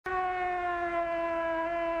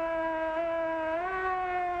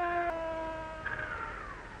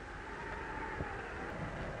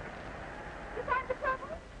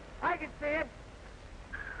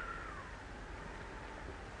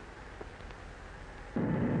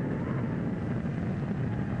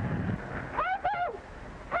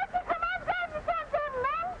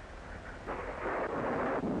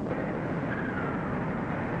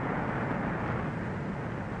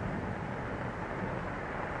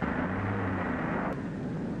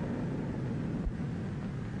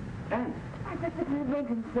This is the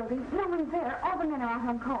maintenance building. No one's there. All the men are out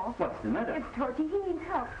on call. What's the matter? It's Torchy. He needs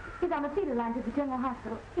help. He's on the feeder line to the general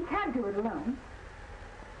hospital. He can't do it alone.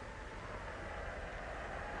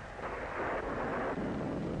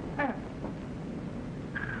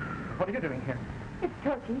 What are you doing here? It's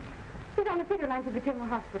Torchy. He's on the feeder line to the general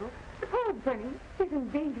hospital. The pole's burning. He's in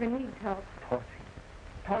danger and needs help. Torchy.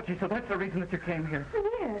 Torchy, so that's the reason that you came here.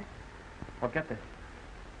 Yes. Well, get this.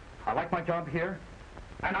 I like my job here,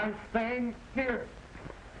 and I'm staying here.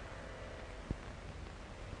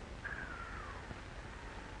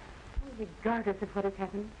 Regardless of what has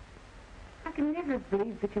happened, I can never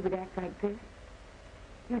believe that you would act like this.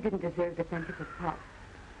 You didn't deserve the friendship of Pop.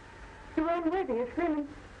 You were unworthy of Slim,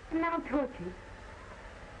 and now Torchy.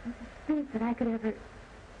 And to think that I could ever...